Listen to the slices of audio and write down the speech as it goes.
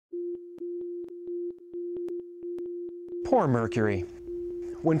Poor Mercury.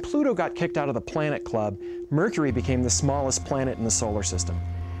 When Pluto got kicked out of the Planet Club, Mercury became the smallest planet in the solar system.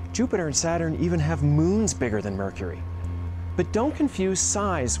 Jupiter and Saturn even have moons bigger than Mercury. But don't confuse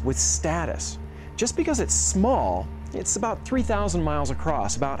size with status. Just because it's small, it's about 3,000 miles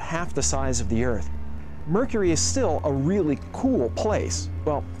across, about half the size of the Earth. Mercury is still a really cool place.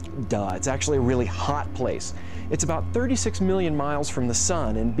 Well, duh, it's actually a really hot place. It's about 36 million miles from the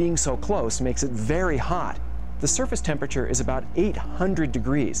Sun, and being so close makes it very hot. The surface temperature is about 800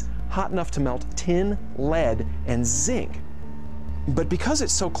 degrees, hot enough to melt tin, lead, and zinc. But because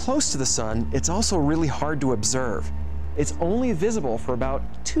it's so close to the Sun, it's also really hard to observe. It's only visible for about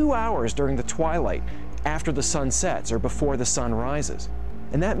 2 hours during the twilight, after the Sun sets or before the Sun rises.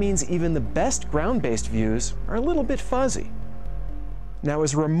 And that means even the best ground-based views are a little bit fuzzy. Now,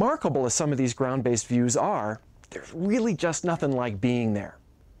 as remarkable as some of these ground-based views are, there's really just nothing like being there.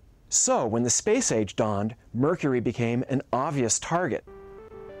 So, when the space age dawned, Mercury became an obvious target.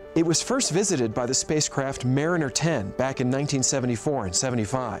 It was first visited by the spacecraft Mariner 10 back in 1974 and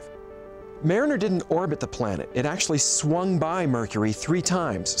 75. Mariner didn't orbit the planet. It actually swung by Mercury 3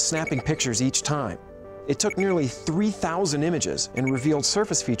 times, snapping pictures each time. It took nearly 3,000 images and revealed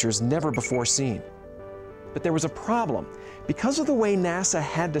surface features never before seen. But there was a problem. Because of the way NASA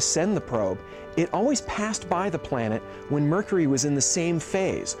had to send the probe, it always passed by the planet when Mercury was in the same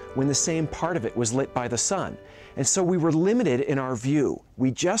phase, when the same part of it was lit by the Sun. And so we were limited in our view.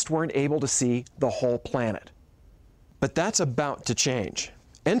 We just weren't able to see the whole planet. But that's about to change.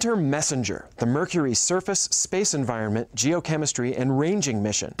 Enter MESSENGER, the Mercury Surface, Space Environment, Geochemistry, and Ranging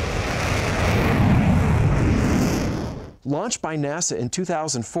Mission. Launched by NASA in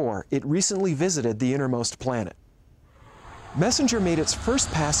 2004, it recently visited the innermost planet. MESSENGER made its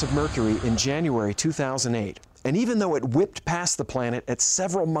first pass of Mercury in January 2008, and even though it whipped past the planet at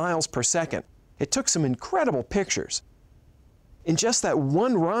several miles per second, it took some incredible pictures. In just that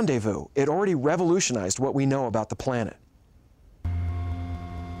one rendezvous, it already revolutionized what we know about the planet.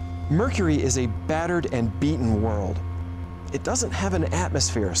 Mercury is a battered and beaten world. It doesn't have an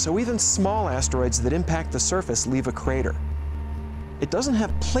atmosphere, so even small asteroids that impact the surface leave a crater. It doesn't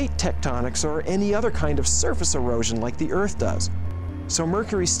have plate tectonics or any other kind of surface erosion like the Earth does. So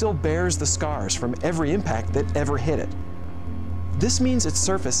Mercury still bears the scars from every impact that ever hit it. This means its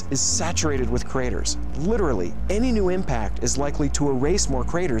surface is saturated with craters. Literally, any new impact is likely to erase more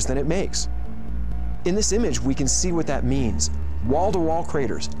craters than it makes. In this image, we can see what that means. Wall-to-wall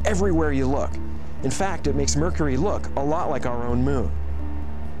craters everywhere you look. In fact, it makes Mercury look a lot like our own moon.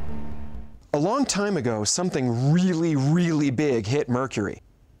 A long time ago, something really, really big hit Mercury.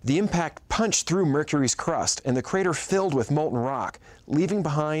 The impact punched through Mercury's crust, and the crater filled with molten rock, leaving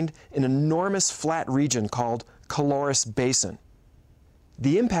behind an enormous flat region called Caloris Basin.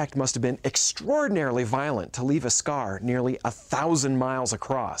 The impact must have been extraordinarily violent to leave a scar nearly 1,000 miles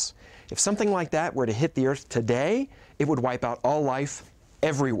across. If something like that were to hit the Earth today, it would wipe out all life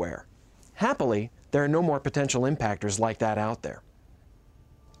everywhere. Happily, there are no more potential impactors like that out there.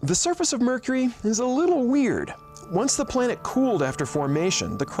 The surface of Mercury is a little weird. Once the planet cooled after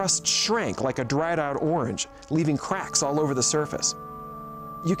formation, the crust shrank like a dried-out orange, leaving cracks all over the surface.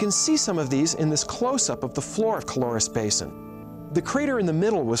 You can see some of these in this close-up of the floor of Caloris Basin. The crater in the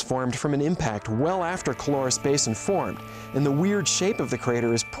middle was formed from an impact well after Caloris Basin formed, and the weird shape of the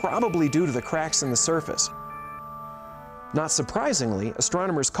crater is probably due to the cracks in the surface. Not surprisingly,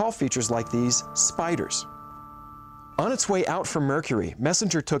 astronomers call features like these spiders. On its way out from Mercury,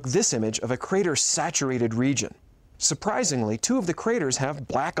 MESSENGER took this image of a crater-saturated region. Surprisingly, 2 of the craters have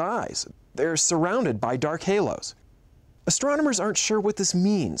black eyes. They're surrounded by dark halos. Astronomers aren't sure what this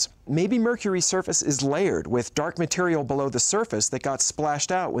means. Maybe Mercury's surface is layered with dark material below the surface that got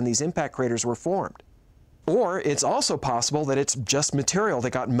splashed out when these impact craters were formed. Or it's also possible that it's just material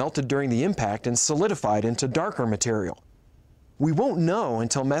that got melted during the impact and solidified into darker material. We won't know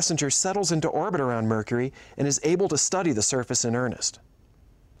until MESSENGER settles into orbit around Mercury and is able to study the surface in earnest.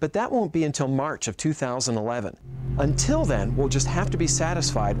 But that won't be until March of 2011. Until then, we'll just have to be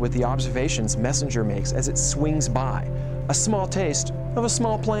satisfied with the observations MESSENGER makes as it swings by. A small taste of a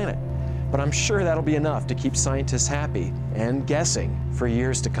small planet. But I'm sure that'll be enough to keep scientists happy and guessing for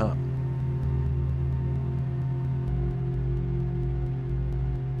years to come.